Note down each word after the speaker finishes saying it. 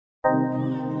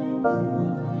Cue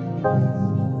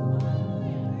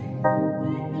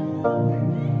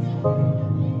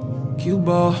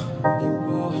ball.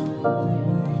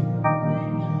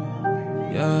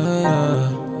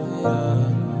 Yeah.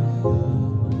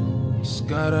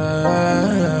 Skype.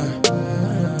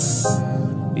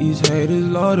 These haters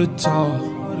love to talk.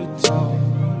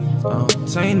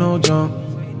 Ain't no jump.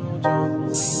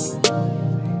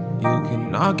 You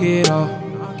can knock it off.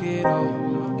 I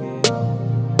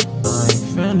ain't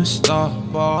finna stop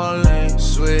ballin'.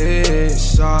 Switch,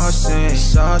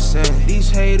 saucin'. These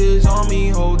haters on me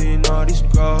holding all these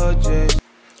grudges.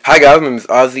 Hi guys, my name is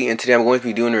Ozzy, and today I'm going to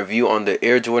be doing a review on the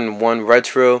Air Jordan 1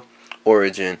 Retro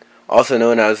Origin, also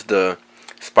known as the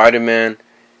Spider-Man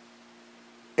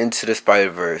Into the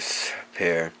Spider-Verse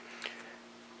pair.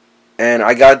 And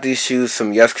I got these shoes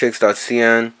from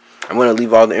yeskicks.cn. I'm going to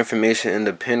leave all the information in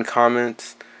the pinned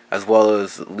comments, as well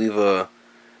as leave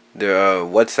their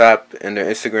WhatsApp and their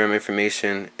Instagram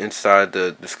information inside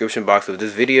the description box of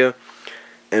this video.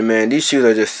 And man, these shoes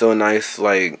are just so nice.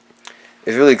 Like,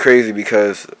 it's really crazy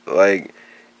because, like,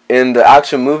 in the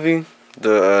actual movie,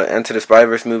 the Into the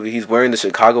Spider-Verse movie, he's wearing the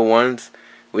Chicago ones,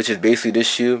 which is basically this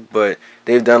shoe, but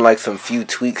they've done like some few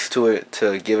tweaks to it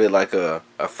to give it like a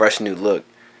fresh new look.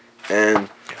 And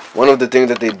one of the things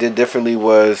that they did differently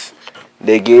was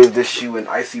they gave this shoe an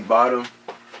icy bottom.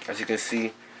 As you can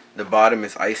see, the bottom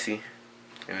is icy,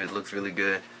 and it looks really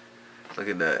good. Look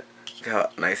at that. Look how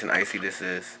nice and icy this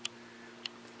is.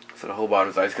 So the whole bottom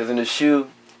is icy. Because in the shoe,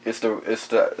 it's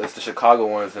the Chicago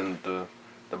ones, and the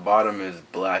bottom is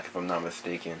black, if I'm not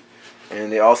mistaken.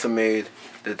 And they also made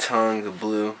the tongue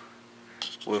blue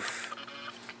with,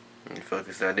 let me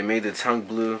focus that. They made the tongue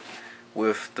blue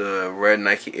with the red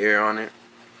Nike Air on it,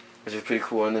 which is pretty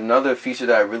cool. And another feature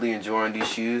that I really enjoy on these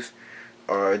shoes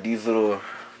are these little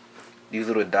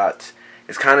dots.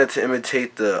 It's kind of to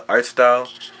imitate the art style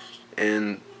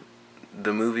in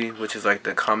the movie, which is like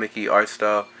the comic-y art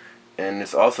style, and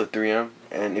it's also 3M.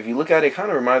 And if you look at it, it kind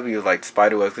of reminds me of like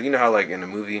spider webs, because you know how like in the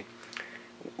movie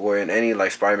or in any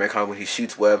like Spider-Man comic, when he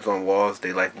shoots webs on walls,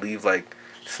 they like leave like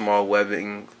small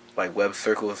webbing, like web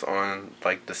circles on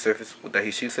like the surface that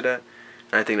he shoots it at.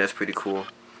 And I think that's pretty cool.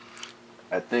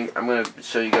 I think I'm gonna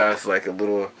show you guys like a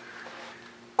little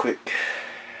quick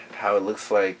how it looks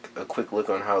like, a quick look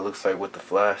on how it looks like with the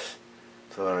flash.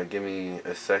 So give me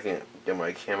a second, get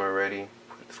my camera ready,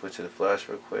 switch to the flash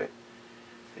real quick.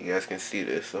 You guys can see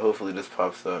this, so hopefully this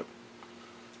pops up.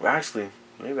 Well, actually,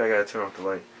 maybe I gotta turn off the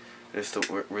light. This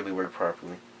to really work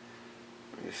properly.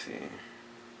 Let me see.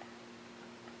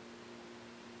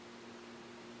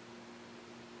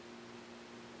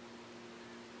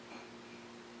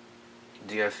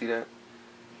 Do you guys see that?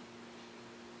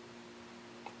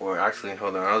 Or actually,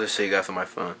 hold on, I'll just show you guys on my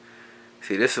phone.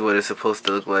 See, this is what it's supposed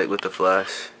to look like with the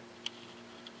flash.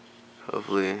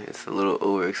 Hopefully, it's a little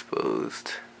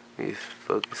overexposed. Let me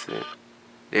focus it.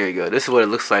 There you go. This is what it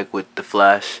looks like with the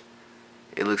flash.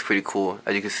 It looks pretty cool.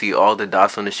 As you can see, all the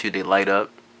dots on the shoe, they light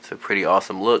up. It's a pretty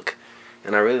awesome look,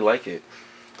 and I really like it.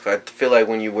 So I feel like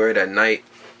when you wear it at night,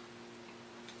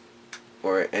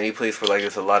 or any place where like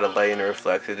there's a lot of light and it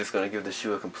reflects, it's just gonna give the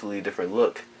shoe a completely different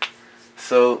look.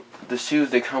 So the shoes,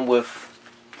 they come with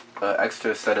an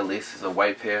extra set of laces, a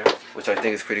white pair, which I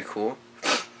think is pretty cool.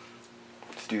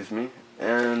 Excuse me.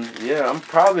 And yeah, I'm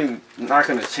probably not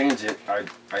gonna change it. I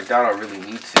doubt I really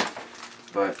need to,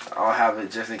 but I'll have it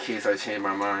just in case I change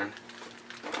my mind.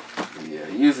 Yeah,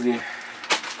 usually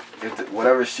if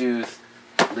whatever shoes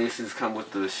laces come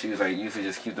with the shoes, I usually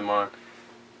just keep them on.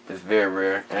 It's very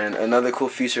rare. And another cool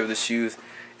feature of the shoes,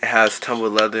 it has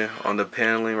tumbled leather on the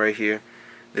paneling right here.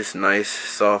 This nice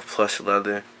soft plush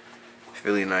leather. It's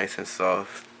really nice and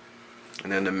soft.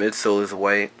 And then the midsole is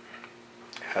white.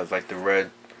 It has like the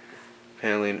red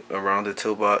paneling around the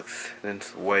toe box. And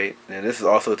it's white. And this is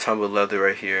also tumbled leather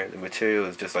right here. The material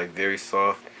is just like very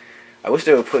soft. I wish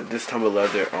they would put this tumbled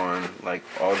leather on like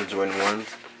all the Jordan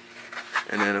 1s.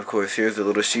 And then, of course, here's the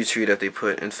little shoe tree that they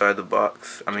put inside the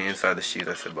box. I mean, inside the shoes.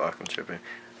 I said box. I'm tripping.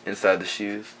 Inside the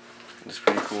shoes. It's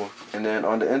pretty cool. And then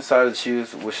on the inside of the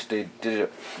shoes, which they did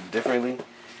it differently,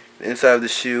 the inside of the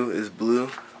shoe is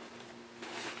blue.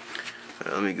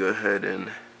 Let me go ahead and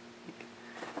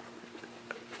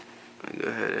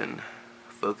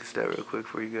focus that real quick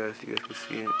for you guys so you guys can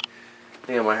see it. I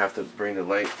think I might have to bring the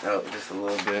light out just a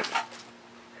little bit.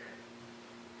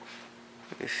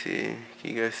 Let me see.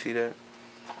 Can you guys see that?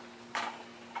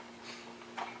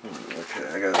 Okay,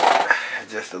 I gotta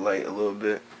adjust the light a little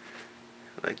bit.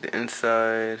 Like the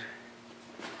inside.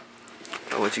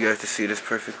 I want you guys to see this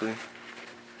perfectly.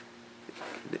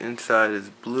 The inside is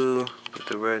blue with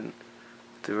the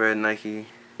red Nike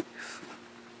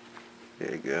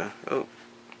There you go. Oh,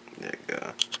 there you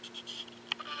go.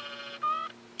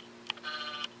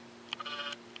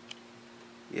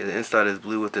 Yeah, the inside is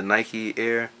blue with the Nike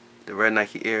Air, the red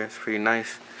Nike Air. It's pretty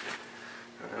nice.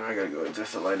 And I gotta go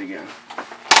adjust the light again.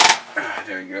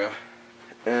 There you go.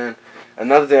 And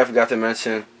another thing I forgot to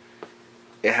mention,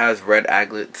 it has red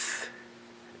aglets.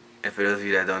 And for those of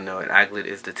you that don't know, an aglet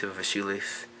is the tip of a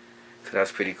shoelace. So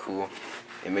that's pretty cool.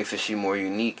 It makes the shoe more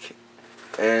unique.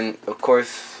 And of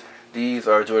course, these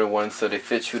are Jordan 1s, so they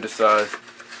fit true to size.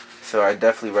 So I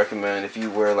definitely recommend if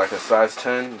you wear like a size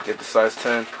 10, get the size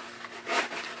 10.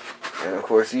 And of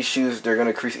course, these shoes, they're going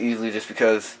to crease easily just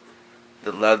because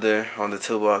the leather on the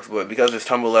toe box. But because it's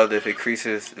tumble leather, if it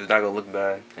creases, it's not going to look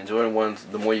bad. And Jordan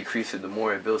 1s, the more you crease it, the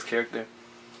more it builds character.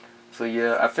 So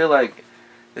yeah, I feel like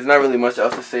there's not really much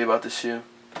else to say about the shoe.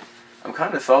 I'm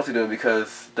kind of salty though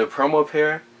because the promo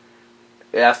pair,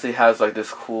 it actually has like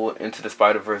this cool Into the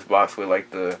Spider-Verse box with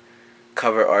like the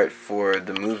cover art for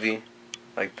the movie,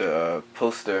 like the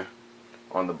poster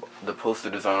on the poster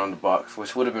design on the box,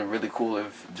 which would have been really cool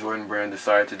if Jordan Brand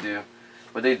decided to do,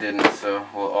 but they didn't, so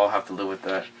we'll all have to live with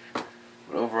that.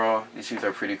 But overall, these shoes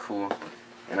are pretty cool.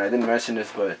 And I didn't mention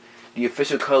this, but the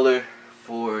official color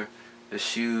for the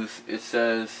shoes, it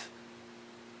says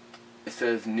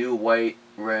new white,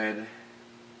 red.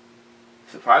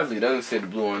 Surprisingly, it doesn't say the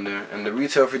blue on there. And the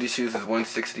retail for these shoes is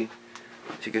 $160.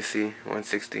 As you can see,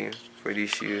 $160 for these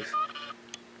shoes.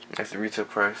 That's the retail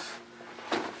price.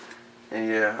 And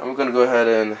yeah, I'm gonna go ahead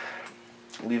and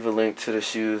leave a link to the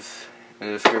shoes in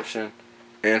the description.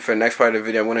 And for the next part of the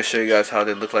video, I'm gonna show you guys how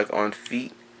they look like on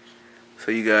feet,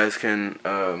 so you guys can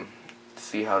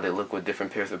see how they look with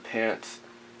different pairs of pants.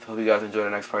 So hope you guys enjoy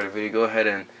the next part of the video. Go ahead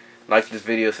and like this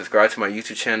video, subscribe to my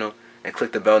YouTube channel, and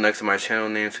click the bell next to my channel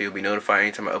name so you'll be notified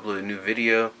anytime I upload a new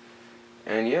video.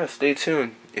 And yeah, stay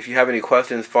tuned. If you have any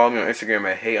questions, follow me on Instagram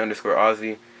at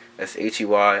hey_Ozzy. That's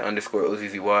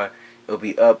HEY_OZZY. It'll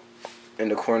be up in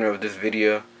the corner of this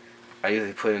video. I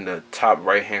usually put in the top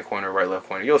right hand corner, right left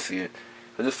corner. You'll see it.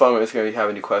 So just follow me on Instagram if you have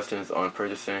any questions on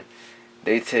purchasing.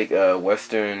 They take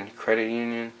Western Credit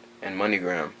Union and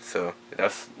MoneyGram, so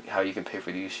that's how you can pay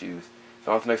for these shoes.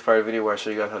 So on to the next part of the video where I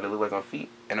show you guys how they look like on feet.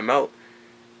 And I'm out.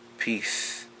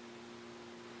 Peace.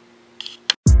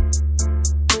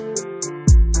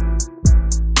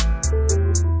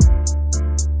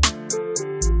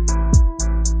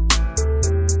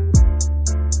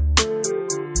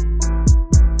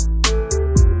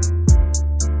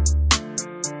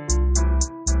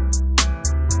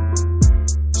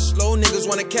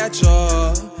 Wanna catch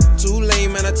up, too late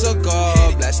man I took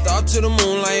off. Blast off to the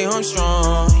moon like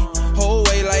Armstrong, whole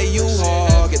way like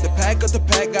U-Haul. Get the pack up the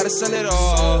pack, gotta sell it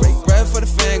all. Break bread for the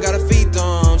fan, gotta feed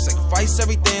them. Sacrifice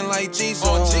everything like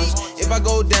Jesus. If I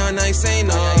go down I ain't say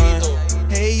none.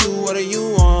 Hey you, what are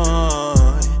you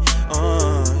on?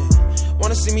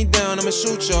 Wanna see me down, I'ma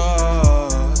shoot ya.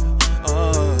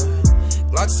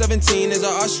 Glock 17 is a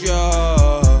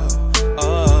Austria.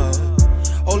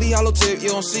 Holy hollow tip, you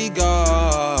don't see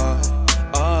God.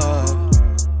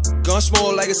 Gun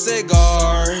smoke like a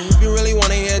cigar. If you really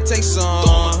wanna hear, take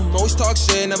some. Always talk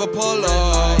shit, never pull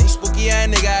up. Spooky ass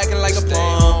nigga acting like a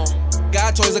pump.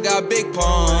 Got toys, I got big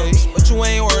pumps, but you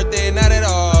ain't worth it, not at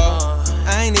all.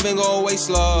 I ain't even gonna waste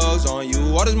slugs on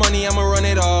you. All this money, I'ma run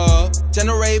it up.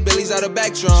 Generate billies out of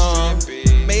back drum.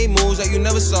 Made moves that you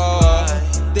never saw.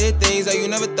 Did things that you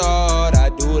never thought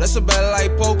I'd do. That's a bet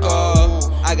like poker.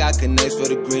 I got connects for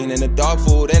the green and the dog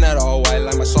food, and that all white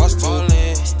like my sauce too.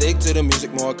 Stick to the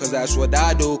music more, cause that's what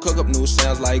I do. Cook up new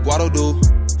sounds like Guado do.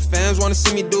 Fans wanna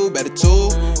see me do better too.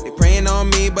 They praying on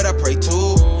me, but I pray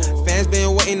too. Fans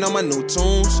been waiting on my new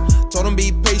tunes. Told them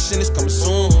be patient, it's coming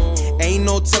soon. Ain't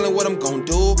no telling what I'm gon'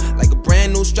 do. Like a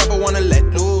brand new strap I wanna let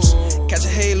loose. Catch a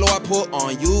halo I put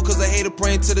on you, cause I hate to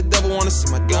praying to the devil, wanna see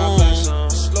my doom.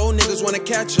 Slow niggas wanna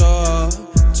catch up,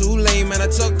 too late man I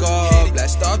took off.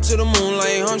 Blast off to the moon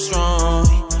like Armstrong,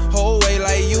 whole way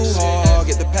like U-Haul.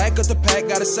 Get the pack up the pack,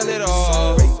 gotta sell it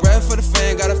all. Break bread for the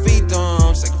fan, gotta feed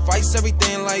them. Sacrifice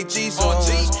everything like Jesus.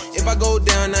 If I go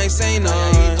down I ain't say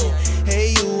none.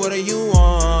 Hey you, what are you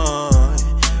on?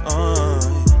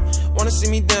 Wanna see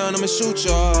me down, I'ma shoot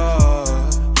ya.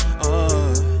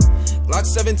 Glock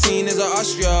 17 is a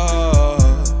Austria.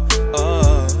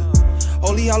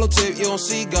 Holy hollow tip, you don't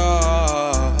see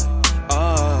God.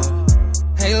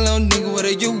 Hey little nigga, what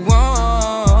do you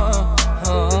want?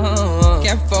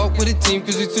 Can't fuck with the team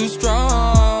cause we too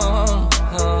strong.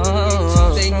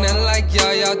 They not like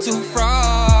y'all too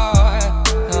fraud.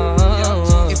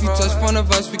 If you touch one of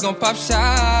us, we gon' pop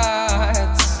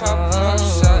shots.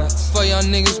 For for y'all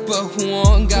niggas, but who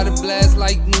on? Got a blast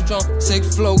like neutron. Sick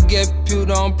flow, get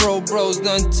pewed on. Pro bros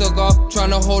done took off.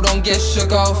 Tryna hold on, get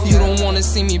shook off. You don't wanna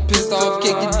see me pissed off.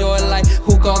 Kick your door like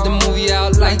who called the movie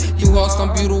out like you host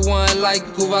on beautiful one like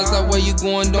Goovas. Like where you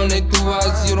going? Don't they do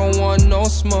us? You don't want no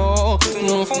smoke.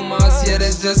 No from us, yeah,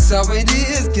 that's just how it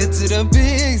is. Get to the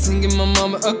bigs and give my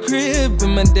mama a crib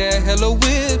and my dad hella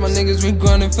whip. My niggas we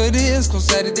grinding for this.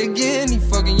 Close at it again, he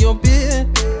fucking your bitch.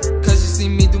 Cause you see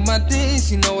me do my thing,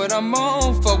 she know what I'm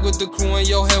on. Fuck with the crew in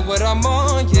your head, what I'm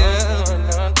on,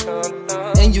 yeah.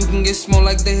 And you can get smoked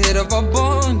like the head of a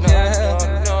bone,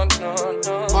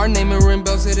 yeah. Our name and ring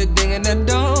bells hit a ding and a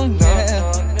dong,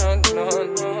 yeah.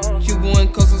 Cuba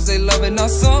and Coastal, they loving our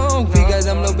song. We got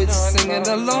them little bitches singing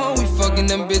along. We fucking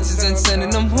them bitches and sending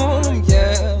them home,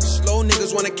 yeah. Slow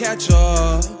niggas wanna catch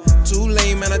up. Too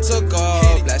late, man, I took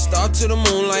off. Blast off to the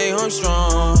moon like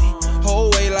Armstrong.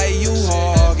 Whole way like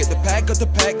U-Haul. Get the pack up the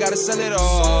pack, gotta sell it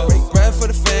all. Break bread for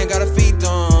the fan, gotta feed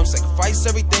them. Sacrifice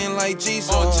everything like Jesus.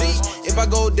 If I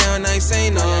go down, I ain't say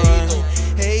none.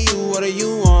 Hey you, what are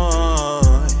you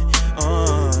on?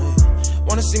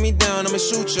 Wanna see me down, I'ma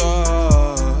shoot ya.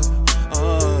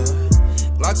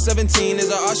 Glock 17 is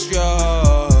a Austria.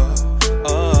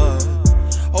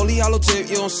 Holy hollow tip,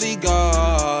 you don't see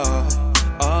God.